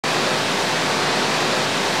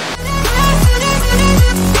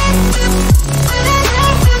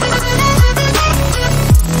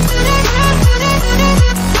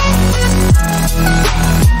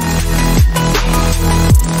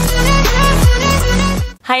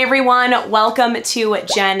Hi everyone, welcome to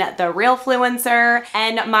Jen the Realfluencer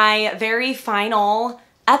and my very final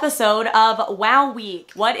episode of Wow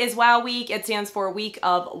Week. What is Wow Week? It stands for Week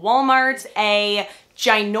of Walmart, a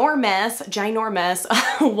ginormous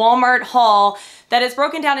Walmart haul that is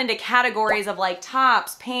broken down into categories of like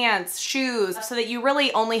tops, pants, shoes, so that you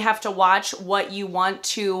really only have to watch what you want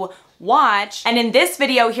to watch. And in this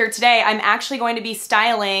video here today, I'm actually going to be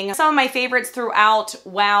styling some of my favorites throughout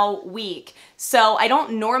Wow Week. So I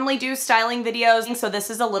don't normally do styling videos, so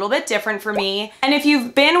this is a little bit different for me. And if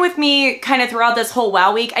you've been with me kind of throughout this whole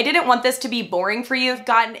Wow Week, I didn't want this to be boring for you. I've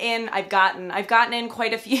gotten in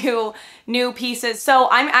quite a few new pieces. So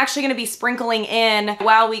I'm actually gonna be sprinkling in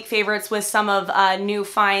Wow Week favorites with some of new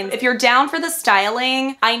finds. If you're down for the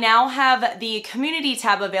styling, I now have the community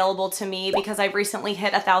tab available to me because I've recently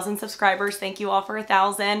hit 1,000 subscribers. Thank you all for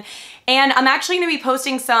 1,000. And I'm actually gonna be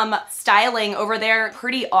posting some styling over there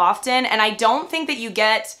pretty often, and I don't think that you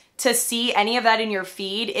get to see any of that in your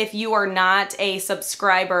feed if you are not a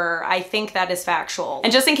subscriber. I think that is factual.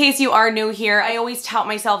 And just in case you are new here, I always tout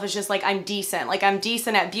myself as just like I'm decent. Like I'm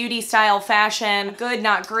decent at beauty, style, fashion, good,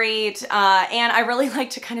 not great. And I really like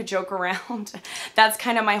to kind of joke around. That's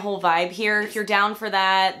kind of my whole vibe here. If you're down for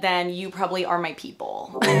that, then you probably are my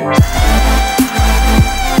people.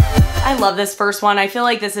 I love this first one. I feel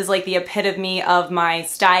like this is like the epitome of my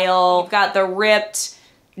style. You've got the ripped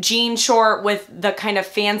jean short with the kind of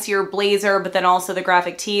fancier blazer, but then also the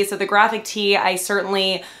graphic tee. So the graphic tee, I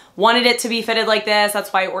certainly wanted it to be fitted like this.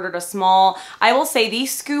 That's why I ordered a small. I will say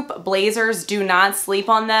these scoop blazers, do not sleep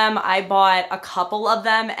on them. I bought a couple of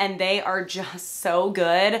them and they are just so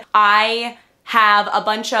good. I have a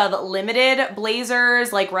bunch of limited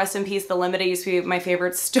blazers, like rest in peace, the Limited used to be my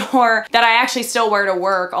favorite store, that I actually still wear to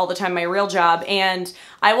work all the time, my real job. And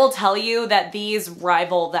I will tell you that these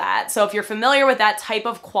rival that. So if you're familiar with that type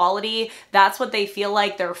of quality, that's what they feel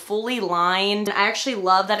like. They're fully lined. I actually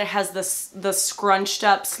love that it has the scrunched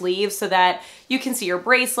up sleeves so that you can see your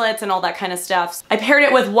bracelets and all that kind of stuff. I paired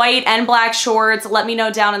it with white and black shorts. Let me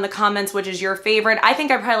know down in the comments which is your favorite. I think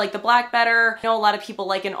I probably like the black better. I know a lot of people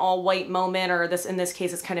like an all white moment, or this in this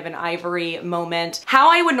case is kind of an ivory moment.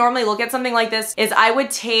 How I would normally look at something like this is I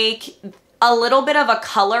would take a little bit of a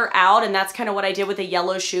color out, and that's kind of what I did with the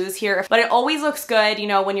yellow shoes here. But it always looks good, you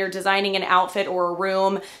know, when you're designing an outfit or a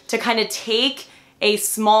room, to kind of take a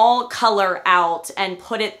small color out and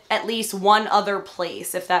put it at least one other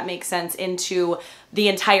place, if that makes sense, into the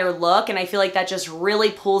entire look. And I feel like that just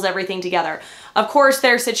really pulls everything together. Of course,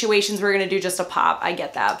 there are situations we're gonna do just a pop, I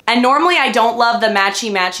get that. And normally I don't love the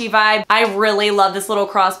matchy-matchy vibe. I really love this little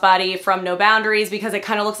crossbody from No Boundaries because it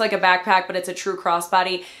kind of looks like a backpack, but it's a true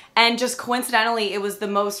crossbody. And just coincidentally, it was the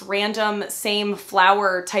most random same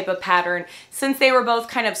flower type of pattern. Since they were both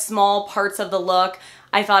kind of small parts of the look,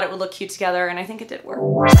 I thought it would look cute together, and I think it did work.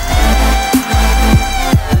 You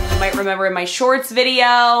might remember in my shorts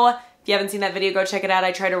video, if you haven't seen that video, go check it out.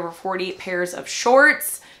 I tried over 40 pairs of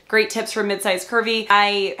shorts. Great tips from Midsize Curvy.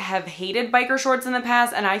 I have hated biker shorts in the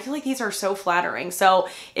past, and I feel like these are so flattering. So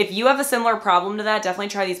if you have a similar problem to that, definitely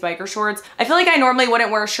try these biker shorts. I feel like I normally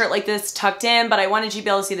wouldn't wear a shirt like this tucked in, but I wanted you to be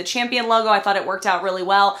able to see the Champion logo. I thought it worked out really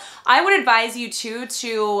well. I would advise you too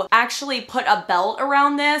to actually put a belt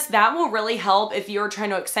around this. That will really help if you're trying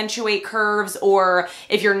to accentuate curves, or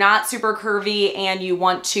if you're not super curvy and you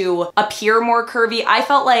want to appear more curvy. I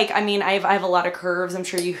felt like, I mean, I have a lot of curves, I'm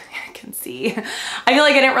sure you can see. I feel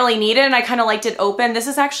like I didn't really need it, and I kind of liked it open. This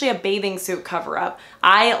is actually a bathing suit cover-up.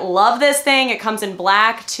 I love this thing. It comes in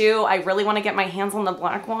black too. I really want to get my hands on the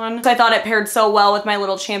black one. So I thought it paired so well with my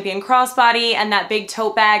little Champion crossbody and that big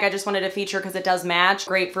tote bag I just wanted to feature because it does match.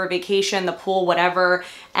 Great for a vacation, the pool, whatever.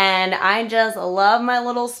 And I just love my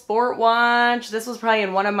little sport watch. This was probably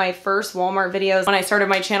in one of my first Walmart videos when I started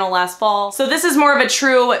my channel last fall. So this is more of a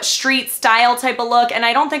true street style type of look. And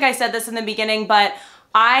I don't think I said this in the beginning, but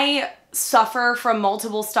I suffer from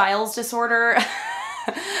multiple styles disorder.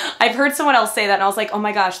 I've heard someone else say that and I was like, oh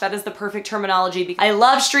my gosh, that is the perfect terminology. I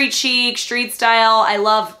love street chic, street style. I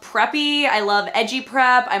love preppy. I love edgy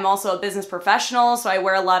prep. I'm also a business professional, so I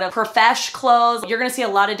wear a lot of profesh clothes. You're gonna see a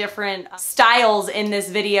lot of different styles in this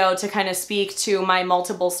video to kind of speak to my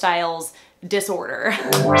multiple styles disorder.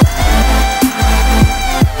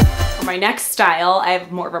 For my next style, I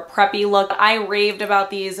have more of a preppy look. I raved about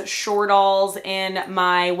these Shortalls in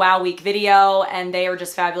my Wow Week video, and they are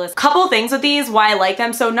just fabulous. Couple things with these, why I like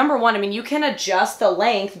them. So number one, I mean, you can adjust the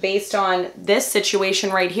length based on this situation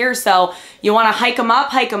right here. So you wanna hike them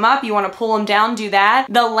up, you wanna pull them down, do that.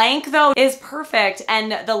 The length though is perfect,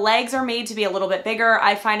 and the legs are made to be a little bit bigger.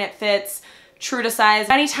 I find it fits true to size.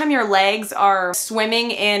 Anytime your legs are swimming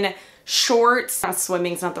in shorts.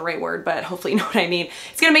 Swimming's not the right word, but hopefully you know what I mean.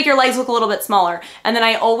 It's gonna make your legs look a little bit smaller. And then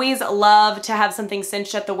I always love to have something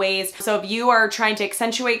cinched at the waist. So if you are trying to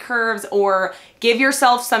accentuate curves or give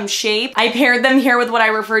yourself some shape, I paired them here with what I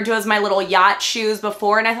referred to as my little yacht shoes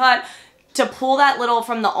before, and I thought to pull that little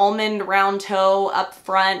from the almond round toe up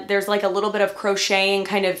front, there's like a little bit of crocheting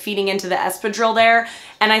kind of feeding into the espadrille there,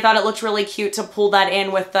 and I thought it looked really cute to pull that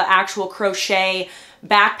in with the actual crochet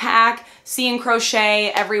backpack. Seeing crochet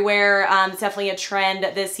everywhere, it's definitely a trend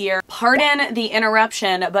this year. Pardon the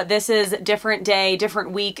interruption, but this is different day,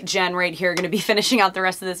 different week Jen right here. Gonna be finishing out the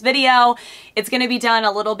rest of this video. It's gonna be done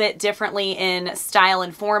a little bit differently in style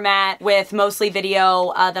and format with mostly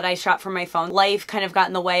video that I shot from my phone. Life kind of got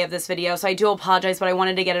in the way of this video, so I do apologize, but I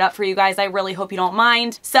wanted to get it up for you guys. I really hope you don't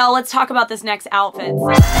mind. So let's talk about this next outfit.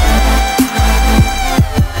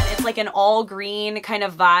 Like an all green kind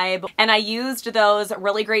of vibe, and I used those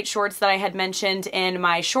really great shorts that I had mentioned in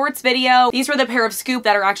my shorts video. These were the pair of scoop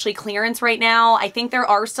that are actually clearance right now. I think there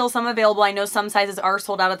are still some available. I know some sizes are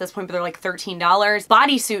sold out at this point, but they're like $13.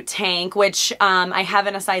 Bodysuit tank, which I have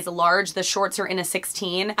in a size large. The shorts are in a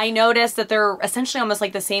 16. I noticed that they're essentially almost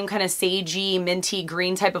like the same kind of sagey minty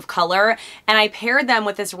green type of color, and I paired them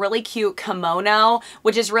with this really cute kimono,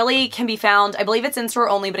 which is really can be found, I believe it's in store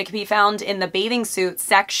only, but it can be found in the bathing suit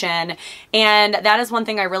section. And that is one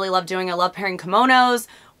thing I really love doing. I love pairing kimonos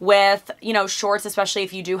with, you know, shorts, especially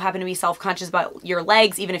if you do happen to be self-conscious about your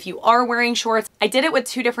legs, even if you are wearing shorts. I did it with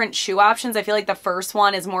two different shoe options. I feel like the first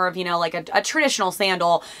one is more of, you know, like a traditional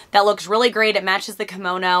sandal that looks really great. It matches the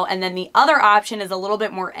kimono. And then the other option is a little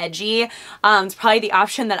bit more edgy. It's probably the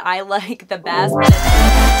option that I like the best.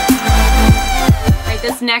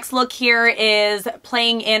 This next look here is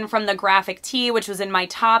playing in from the graphic tee, which was in my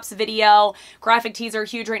tops video. Graphic tees are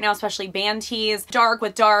huge right now, especially band tees. Dark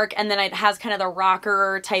with dark, and then it has kind of the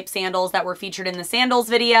rocker type sandals that were featured in the sandals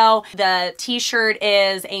video. The t-shirt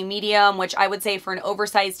is a medium, which I would say for an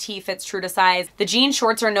oversized tee fits true to size. The jean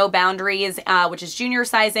shorts are no boundaries, which is junior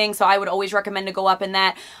sizing, so I would always recommend to go up in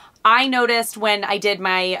that. I noticed when I did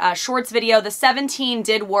my shorts video, the 17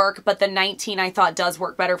 did work, but the 19 I thought does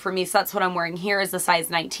work better for me. So that's what I'm wearing here is the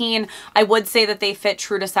size 19. I would say that they fit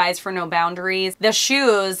true to size for no boundaries. The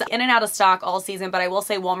shoes, in and out of stock all season, but I will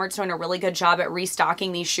say Walmart's doing a really good job at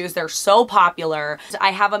restocking these shoes. They're so popular.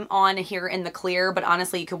 I have them on here in the clear, but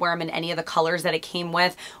honestly, you could wear them in any of the colors that it came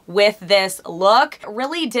with this look.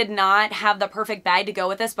 Really did not have the perfect bag to go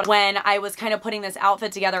with this, but when I was kind of putting this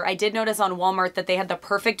outfit together, I did notice on Walmart that they had the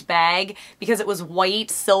perfect bag because it was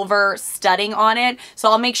white silver studding on it,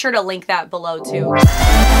 so I'll make sure to link that below too.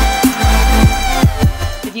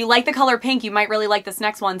 If you like the color pink, you might really like this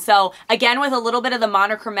next one. So again, with a little bit of the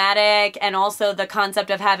monochromatic and also the concept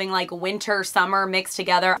of having like winter, summer mixed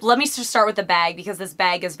together. Let me just start with the bag because this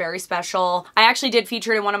bag is very special. I actually did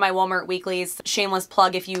feature it in one of my Walmart weeklies. Shameless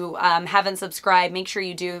plug if you haven't subscribed, make sure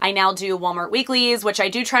you do. I now do Walmart weeklies, which I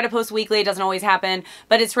do try to post weekly. It doesn't always happen,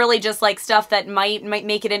 but it's really just like stuff that might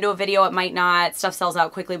make it into a video. It might not. Stuff sells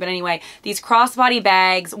out quickly. But anyway, these crossbody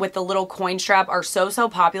bags with the little coin strap are so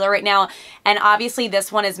popular right now. And obviously this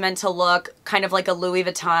one is meant to look kind of like a Louis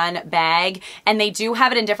Vuitton bag, and they do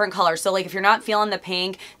have it in different colors. So like if you're not feeling the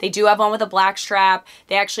pink, they do have one with a black strap.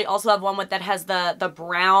 They actually also have one with that has the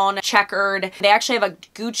brown checkered. They actually have a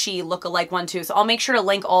Gucci look-alike one too. So I'll make sure to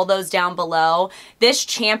link all those down below. This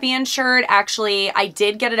champion shirt, actually, I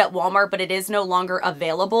did get it at Walmart, but it is no longer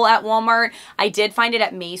available at Walmart. I did find it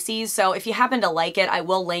at Macy's. So if you happen to like it, I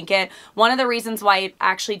will link it. One of the reasons why I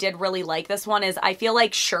actually did really like this one is I feel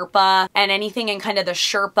like Sherpa and anything in kind of the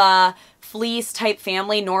Sherpa fleece type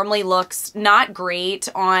family normally looks not great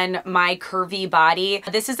on my curvy body.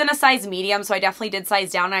 This is in a size medium, so I definitely did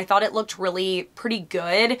size down, and I thought it looked really pretty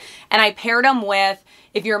good. And I paired them with,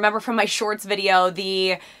 if you remember from my shorts video,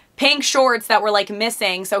 the pink shorts that were like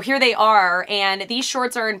missing. So here they are, and these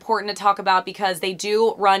shorts are important to talk about because they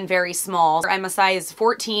do run very small. I'm a size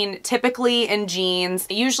 14 typically in jeans.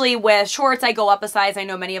 Usually with shorts I go up a size. I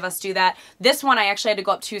know many of us do that. This one I actually had to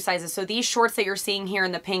go up 2 sizes. So these shorts that you're seeing here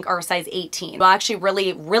in the pink are a size 18. I actually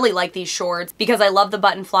really like these shorts because I love the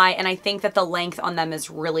button fly, and I think that the length on them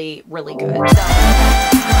is really good.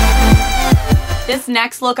 This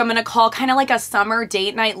next look I'm gonna call kind of like a summer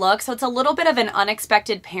date night look. So it's a little bit of an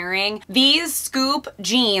unexpected pairing. These scoop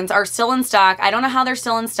jeans are still in stock. I don't know how they're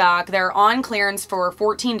still in stock. They're on clearance for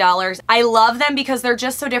 $14. I love them because they're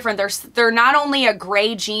just so different. They're not only a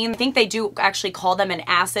gray jean, I think they do actually call them an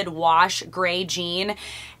acid wash gray jean.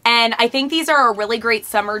 And I think these are a really great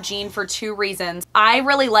summer jean for two reasons. I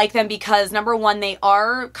really like them because number one, they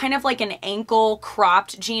are kind of like an ankle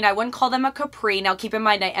cropped jean. I wouldn't call them a capri. Now keep in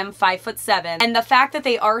mind I am 5'7", and the fact that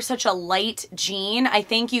they are such a light jean, I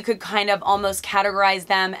think you could kind of almost categorize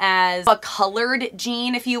them as a colored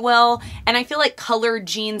jean, if you will. And I feel like colored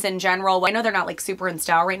jeans in general, I know they're not like super in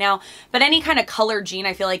style right now, but any kind of colored jean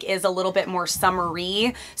I feel like is a little bit more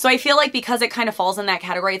summery. So I feel like because it kind of falls in that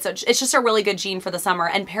category, it's just a really good jean for the summer.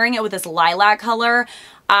 And pairing it with this lilac color,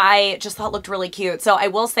 I just thought looked really cute. So I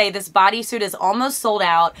will say this bodysuit is almost sold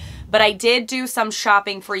out, but I did do some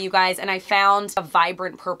shopping for you guys and I found a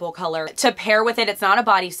vibrant purple color to pair with it. It's not a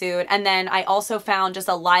bodysuit. And then I also found just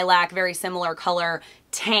a lilac, very similar color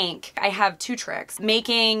tank. I have two tricks.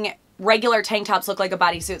 Making regular tank tops look like a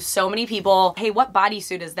bodysuit. So many people, hey, what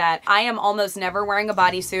bodysuit is that? I am almost never wearing a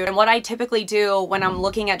bodysuit. And what I typically do when I'm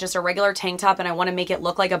looking at just a regular tank top and I want to make it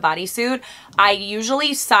look like a bodysuit, I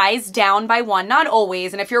usually size down by one, not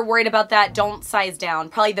always. And if you're worried about that, don't size down.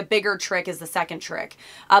 Probably the bigger trick is the second trick.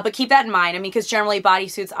 But keep that in mind. I mean, because generally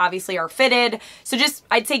bodysuits obviously are fitted. So just,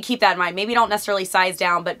 I'd say keep that in mind. Maybe don't necessarily size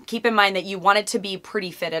down, but keep in mind that you want it to be pretty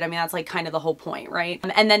fitted. I mean, that's like kind of the whole point, right?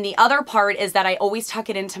 And then the other part is that I always tuck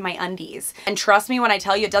it into my undies. And trust me when I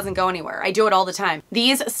tell you it doesn't go anywhere. I do it all the time.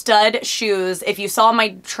 These stud shoes, if you saw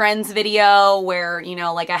my trends video where, you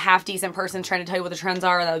know, like a half decent person trying to tell you what the trends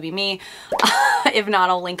are, that would be me. If not,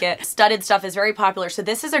 I'll link it. Studded stuff is very popular. So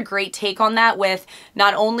this is a great take on that with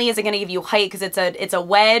not only is it going to give you height because it's a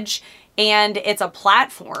wedge, and it's a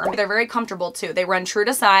platform. They're very comfortable too. They run true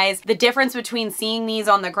to size. The difference between seeing these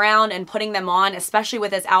on the ground and putting them on, especially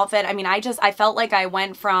with this outfit, I mean, I felt like I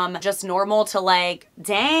went from just normal to like,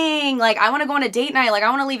 dang, like I want to go on a date night. Like I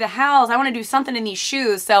want to leave the house. I want to do something in these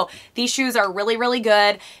shoes. So these shoes are really, really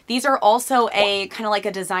good. These are also a kind of like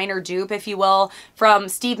a designer dupe, if you will, from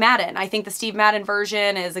Steve Madden. I think the Steve Madden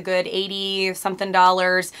version is a good $80 something.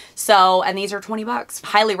 So, and these are 20 bucks.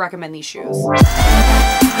 Highly recommend these shoes.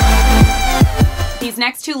 These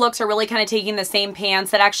next two looks are really kind of taking the same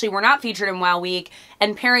pants that actually were not featured in Wow Week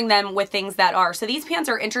and pairing them with things that are. So these pants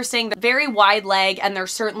are interesting. They're very wide leg and they're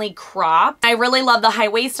certainly cropped. I really love the high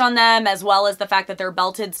waist on them as well as the fact that they're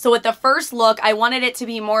belted. So with the first look, I wanted it to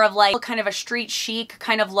be more of like kind of a street chic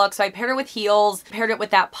kind of look. So I paired it with heels, paired it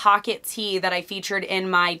with that pocket tee that I featured in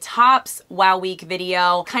my tops Wow Week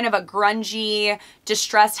video. Kind of a grungy,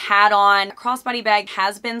 distressed hat on. Crossbody bag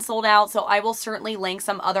has been sold out, so I will certainly link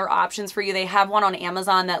some other options for you. They have one on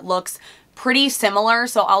Amazon that looks pretty similar,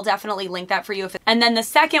 so I'll definitely link that for you. And then the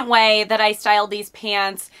second way that I styled these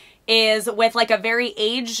pants is with like a very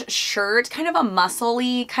aged shirt, kind of a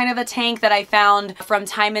muscly kind of a tank that I found from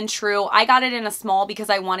Time and True. I got it in a small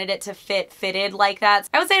because I wanted it to fit fitted like that.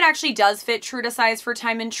 I would say it actually does fit true to size for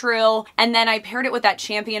Time and True. And then I paired it with that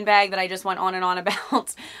Champion bag that I just went on and on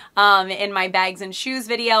about in my bags and shoes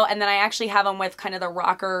video. And then I actually have them with kind of the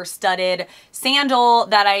rocker studded sandal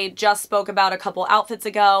that I just spoke about a couple outfits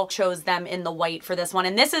ago. Chose them in the white for this one.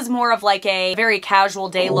 And this is more of like a very casual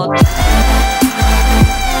day look.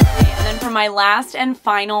 And then for my last and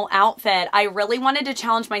final outfit, I really wanted to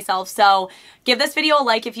challenge myself. So give this video a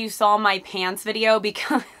like if you saw my pants video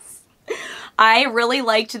because I really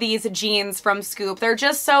liked these jeans from Scoop. They're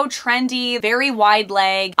just so trendy, very wide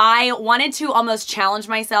leg. I wanted to almost challenge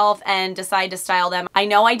myself and decide to style them. I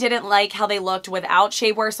know I didn't like how they looked without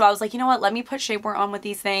shapewear, so I was like, you know what, let me put shapewear on with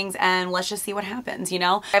these things and let's just see what happens, you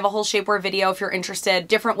know? I have a whole shapewear video if you're interested.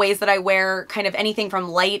 Different ways that I wear kind of anything from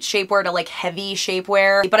light shapewear to like heavy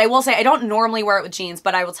shapewear. But I will say I don't normally wear it with jeans,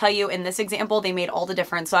 but I will tell you in this example, they made all the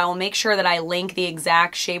difference. So I will make sure that I link the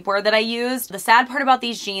exact shapewear that I used. The sad part about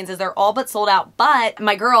these jeans is they're all but sold out, but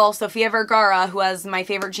my girl, Sofia Vergara, who has my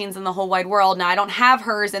favorite jeans in the whole wide world, now I don't have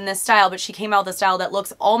hers in this style, but she came out with a style that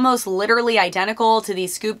looks almost literally identical to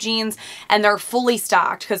these Scoop jeans, and they're fully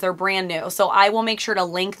stocked because they're brand new. So I will make sure to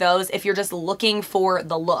link those if you're just looking for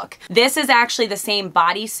the look. This is actually the same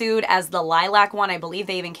bodysuit as the lilac one. I believe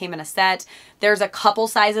they even came in a set. There's a couple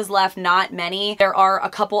sizes left, not many. There are a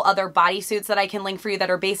couple other bodysuits that I can link for you that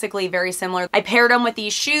are basically very similar. I paired them with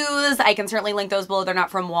these shoes. I can certainly link those below. They're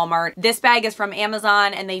not from Walmart. This bag is from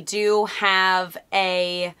Amazon and they do have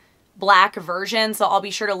a black version, so I'll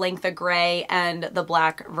be sure to link the gray and the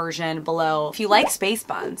black version below. If you like space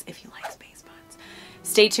buns,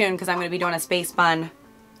 stay tuned because I'm going to be doing a space bun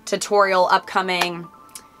tutorial upcoming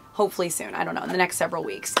hopefully soon. I don't know, in the next several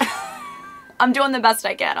weeks. I'm doing the best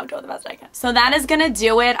I can. I'm doing the best I can. So that is gonna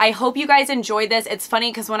do it. I hope you guys enjoyed this. It's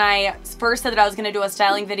funny because when I first said that I was gonna do a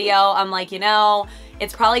styling video, I'm like, you know,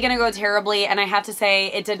 it's probably gonna go terribly, and I have to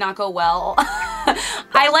say it did not go well.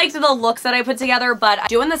 I liked the looks that I put together, but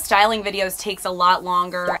doing the styling videos takes a lot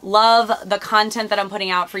longer. Love the content that I'm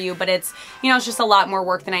putting out for you, but it's, you know, it's just a lot more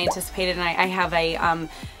work than I anticipated, and I have a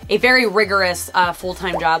very rigorous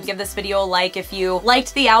full-time job. Give this video a like if you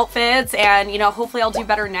liked the outfits, and, you know, hopefully I'll do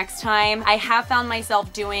better next time. I have found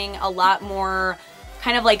myself doing a lot more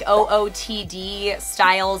kind of like OOTD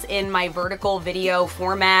styles in my vertical video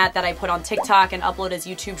format that I put on TikTok and upload as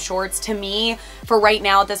YouTube shorts. To me, for right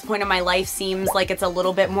now at this point in my life, seems like it's a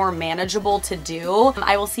little bit more manageable to do.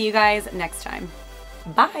 I will see you guys next time.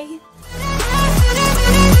 Bye.